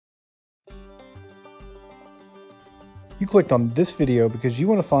You clicked on this video because you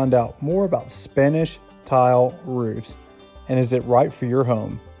want to find out more about Spanish tile roofs and is it right for your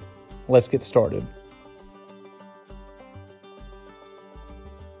home? Let's get started.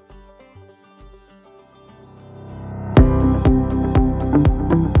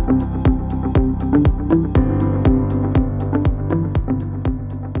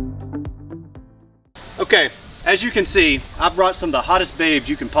 Okay, as you can see, I've brought some of the hottest babes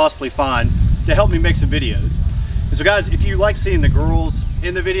you can possibly find to help me make some videos. And so guys, if you like seeing the girls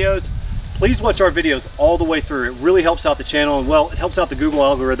in the videos, please watch our videos all the way through. It really helps out the channel, and well, it helps out the Google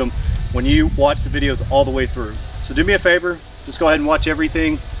algorithm when you watch the videos all the way through. So do me a favor, just go ahead and watch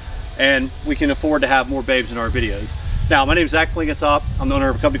everything, and we can afford to have more babes in our videos. Now, my name is Zach Blinkensopp. I'm the owner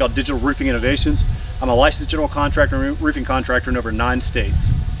of a company called Digital Roofing Innovations. I'm a licensed general contractor and roofing contractor in over 9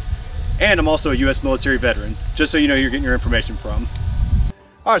 states. And I'm also a U.S. military veteran, just so you know who you're getting your information from.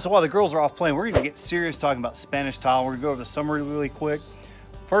 All right, so while the girls are off playing, we're gonna get serious talking about Spanish tile. We're gonna go over the summary really quick.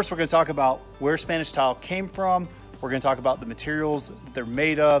 First, we're gonna talk about where Spanish tile came from. We're gonna talk about the materials that they're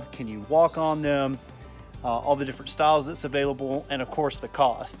made of, can you walk on them, all the different styles that's available, and of course, the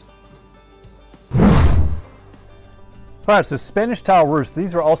cost. All right, so Spanish tile roofs,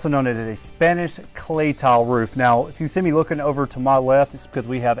 these are also known as a Spanish clay tile roof. Now, if you see me looking over to my left, it's because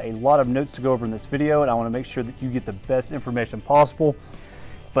we have a lot of notes to go over in this video, and I wanna make sure that you get the best information possible.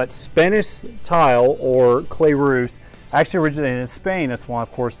 But Spanish tile or clay roofs actually originated in Spain. That's why,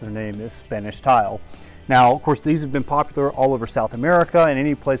 of course, their name is Spanish tile. Now, of course, these have been popular all over South America and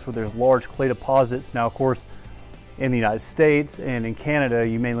any place where there's large clay deposits. Now, of course, in the United States and in Canada,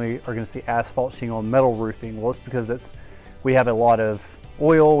 you mainly are going to see asphalt, shingle, and metal roofing. Well, it's because we have a lot of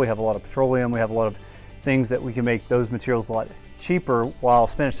oil, we have a lot of petroleum, we have a lot of things that we can make those materials a lot cheaper, while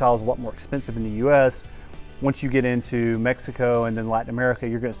Spanish tile is a lot more expensive in the U.S. Once you get into Mexico and then Latin America,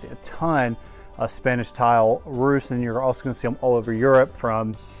 you're going to see a ton of Spanish tile roofs, and you're also going to see them all over Europe,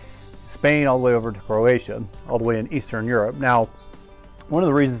 from Spain all the way over to Croatia, all the way in Eastern Europe. Now, one of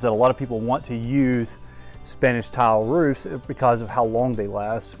the reasons that a lot of people want to use Spanish tile roofs is because of how long they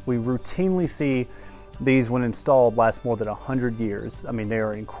last. We routinely see these, when installed, last more than 100 years. I mean, they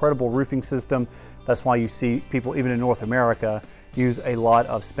are an incredible roofing system. That's why you see people, even in North America, use a lot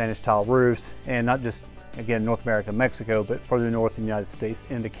of Spanish tile roofs, and not just, again, North America, Mexico, but further north in the United States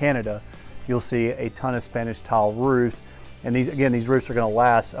into Canada, you'll see a ton of Spanish tile roofs. And these roofs are going to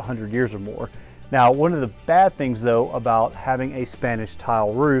last 100 years or more. Now, one of the bad things, though, about having a Spanish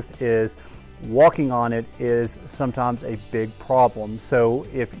tile roof is walking on it is sometimes a big problem. So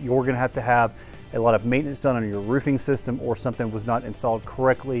if you're going to have a lot of maintenance done on your roofing system, or something was not installed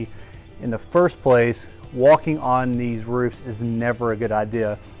correctly in the first place, walking on these roofs is never a good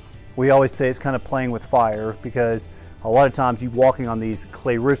idea. We always say it's kind of playing with fire, because a lot of times you walking on these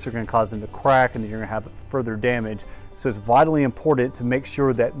clay roofs are going to cause them to crack, and then you're going to have further damage. So it's vitally important to make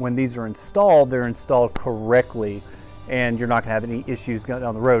sure that when these are installed, they're installed correctly, and you're not going to have any issues going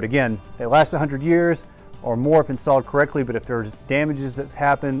down the road. Again, they last 100 years or more if installed correctly, but if there's damages that's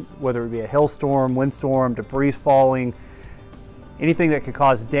happened, whether it be a hailstorm, windstorm, debris falling, anything that could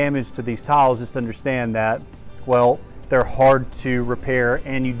cause damage to these tiles, just understand that, well, they're hard to repair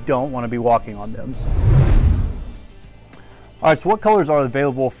and you don't want to be walking on them. All right, so what colors are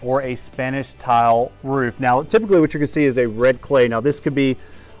available for a Spanish tile roof? Now, typically what you're gonna see is a red clay. Now, this could be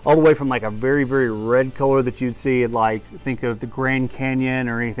all the way from like a very, very red color that you'd see at, like, think of the Grand Canyon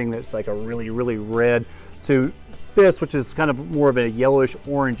or anything that's like a really, really red, to this, which is kind of more of a yellowish,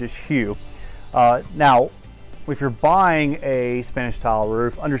 orangish hue. Now, if you're buying a Spanish tile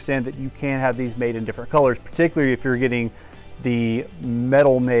roof, understand that you can have these made in different colors, particularly if you're getting the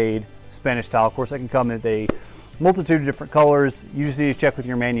metal made Spanish tile. Of course, that can come in a multitude of different colors. You just need to check with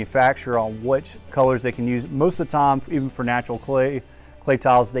your manufacturer on which colors they can use. Most of the time, even for natural clay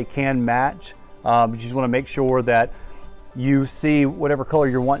tiles, they can match. But you just want to make sure that you see whatever color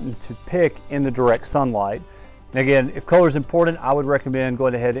you're wanting to pick in the direct sunlight. And again, if color is important, I would recommend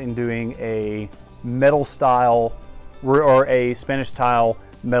going ahead and doing a metal style or a Spanish tile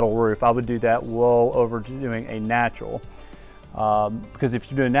metal roof. I would do that well over doing a natural, because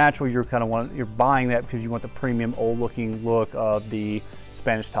if you do a natural, you're buying that because you want the premium old looking look of the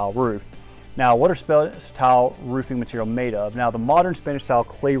Spanish tile roof. Now, what are Spanish tile roofing material made of? Now, the modern Spanish tile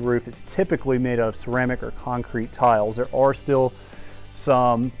clay roof is typically made of ceramic or concrete tiles. There are still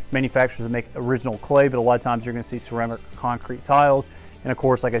some manufacturers that make original clay, but a lot of times you're going to see ceramic or concrete tiles. And of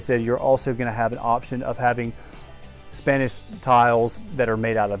course, like I said, you're also going to have an option of having Spanish tiles that are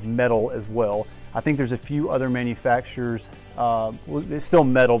made out of metal as well. I think there's a few other manufacturers, it's still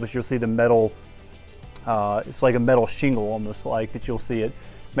metal, but you'll see the metal, it's like a metal shingle almost, like that you'll see it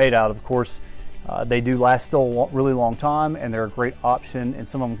made out of. Of course, They do last still a really long time, and they're a great option, and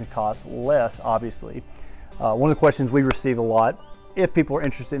some of them can cost less, obviously. One of the questions we receive a lot, if people are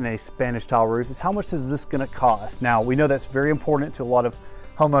interested in a Spanish tile roof, is how much is this going to cost? Now, we know that's very important to a lot of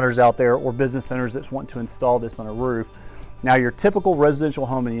homeowners out there or business owners that want to install this on a roof. Now, your typical residential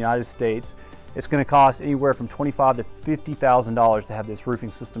home in the United States, it's going to cost anywhere from $25,000 to $50,000 to have this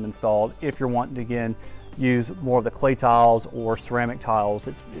roofing system installed. If you're wanting to, again, use more of the clay tiles or ceramic tiles,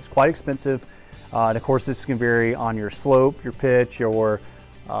 it's quite expensive. And of course, this can vary on your slope, your pitch, your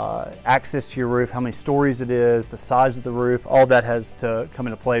access to your roof, how many stories it is, the size of the roof, all that has to come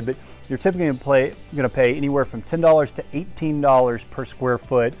into play. But you're typically going to pay anywhere from $10 to $18 per square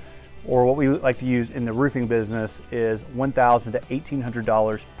foot, or what we like to use in the roofing business is $1,000 to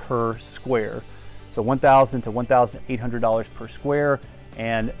 $1,800 per square. So $1,000 to $1,800 per square,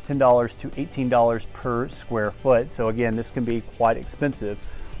 and $10 to $18 per square foot. So again, this can be quite expensive.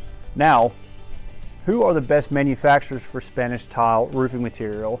 Now, who are the best manufacturers for Spanish tile roofing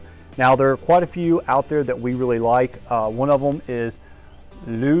material? Now, there are quite a few out there that we really like. One of them is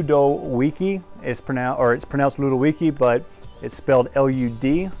Ludowicki. It's pronounced Ludowicki, but it's spelled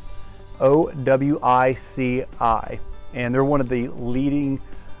Ludowicci. And they're one of the leading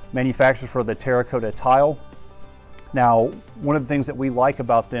manufacturers for the terracotta tile. Now, one of the things that we like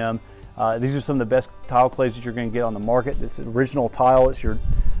about them, these are some of the best tile clays that you're going to get on the market. This original tile, it's your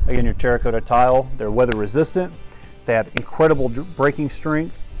terracotta tile. They're weather resistant. They have incredible breaking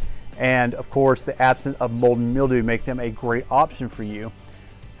strength. And of course, the absence of mold and mildew make them a great option for you.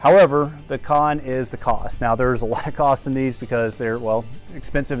 However, the con is the cost. Now, there's a lot of cost in these because they're, well,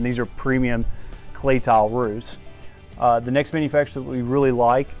 expensive, and these are premium clay tile roofs. The next manufacturer that we really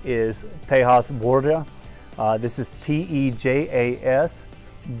like is Tejas Borja. This is Tejas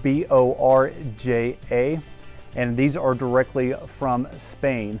Borja, and these are directly from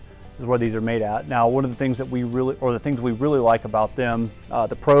Spain. This is where these are made at. Now, one of the things that we really like about them,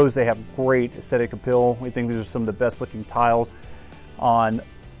 the pros, they have great aesthetic appeal. We think these are some of the best looking tiles on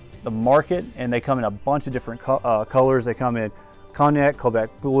the market, and they come in a bunch of different colors. They come in cognac, cobalt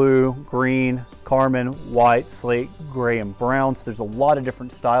blue, green, carmine, white, slate, gray, and brown. So there's a lot of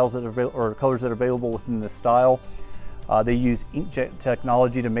different styles that are or colors that are available within the style. They use inkjet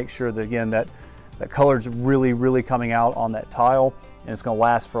technology to make sure that, again, that color's really coming out on that tile, and it's going to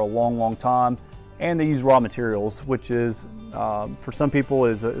last for a long time. And they use raw materials, which is for some people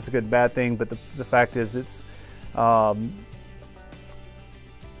is a good bad thing, but the fact is it's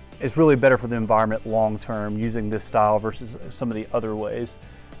really better for the environment long term using this style versus some of the other ways.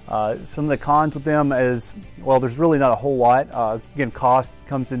 Some of the cons with them is, well, there's really not a whole lot. Again, cost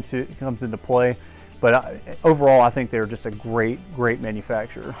comes into play, but overall, I think they're just a great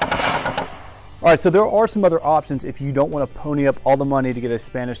manufacturer. All right, so there are some other options if you don't want to pony up all the money to get a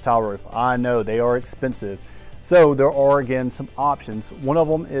Spanish tile roof. I know they are expensive. So there are, again, some options. One of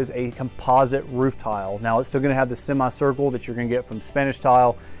them is a composite roof tile. Now, it's still going to have the semicircle that you're going to get from Spanish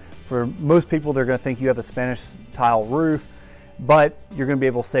tile. For most people, they're going to think you have a Spanish tile roof, but you're going to be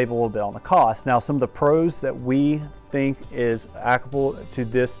able to save a little bit on the cost. Now, some of the pros that we think is applicable to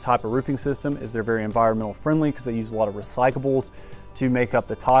this type of roofing system is they're very environmental friendly because they use a lot of recyclables to make up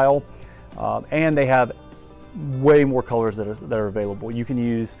the tile, and they have way more colors that are available. You can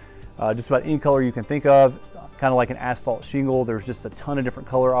use just about any color you can think of, kind of like an asphalt shingle. There's just a ton of different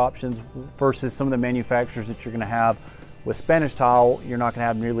color options versus some of the manufacturers that you're going to have with Spanish tile. You're not going to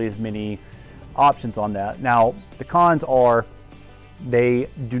have nearly as many options on that. Now, the cons are they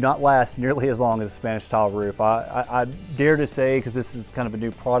do not last nearly as long as a Spanish tile roof. I dare to say, because this is kind of a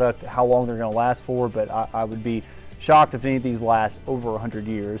new product, how long they're going to last for, but I would be shocked if any of these last over 100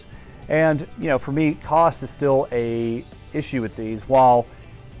 years. And, you know, for me, cost is still a issue with these. While,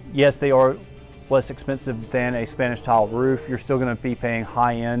 yes, they are less expensive than a Spanish tile roof, you're still going to be paying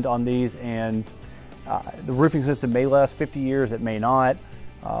high end on these, and the roofing system may last 50 years, it may not.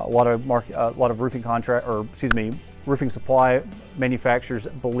 A lot of roofing supply manufacturers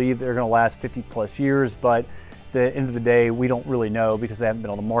believe they're going to last 50 plus years, but at the end of the day, we don't really know because they haven't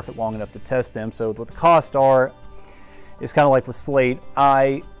been on the market long enough to test them. So what the costs are, it's kind of like with slate.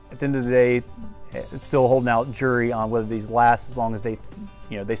 At the end of the day, it's still holding out jury on whether these last as long as they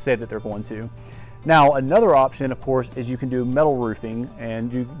say that they're going to. Now, another option, of course, is you can do metal roofing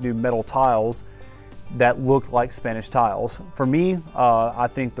and you do metal tiles that look like Spanish tiles. For me, I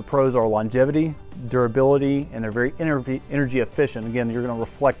think the pros are longevity, durability, and they're very energy efficient. Again, you're going to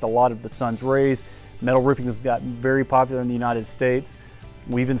reflect a lot of the sun's rays. Metal roofing has gotten very popular in the United States.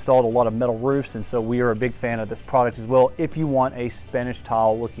 We've installed a lot of metal roofs, and so we are a big fan of this product as well. If you want a Spanish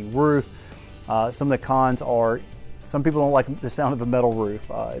tile looking roof, some of the cons are Some people don't like the sound of a metal roof.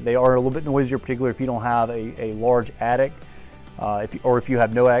 They are a little bit noisier, particularly if you don't have a large attic. If you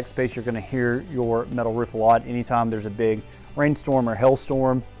have no attic space, you're going to hear your metal roof a lot anytime there's a big rainstorm or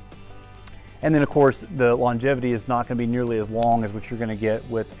hailstorm. And then of course the longevity is not going to be nearly as long as what you're going to get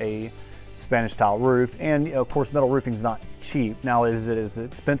with a Spanish tile roof. And of course metal roofing is not cheap. Now, is it as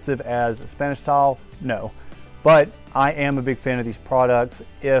expensive as a Spanish tile? No. But I am a big fan of these products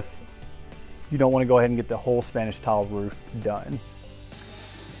if you don't want to go ahead and get the whole Spanish tile roof done.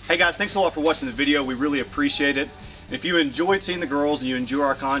 Hey guys, thanks a lot for watching the video. We really appreciate it. And if you enjoyed seeing the girls and you enjoy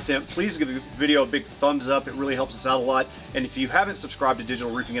our content, please give the video a big thumbs up. It really helps us out a lot. And if you haven't subscribed to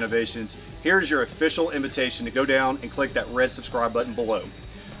Digital Roofing Innovations, here's your official invitation to go down and click that red subscribe button below.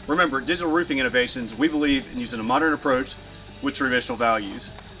 Remember, Digital Roofing Innovations, we believe in using a modern approach with traditional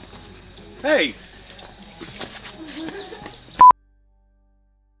values. Hey,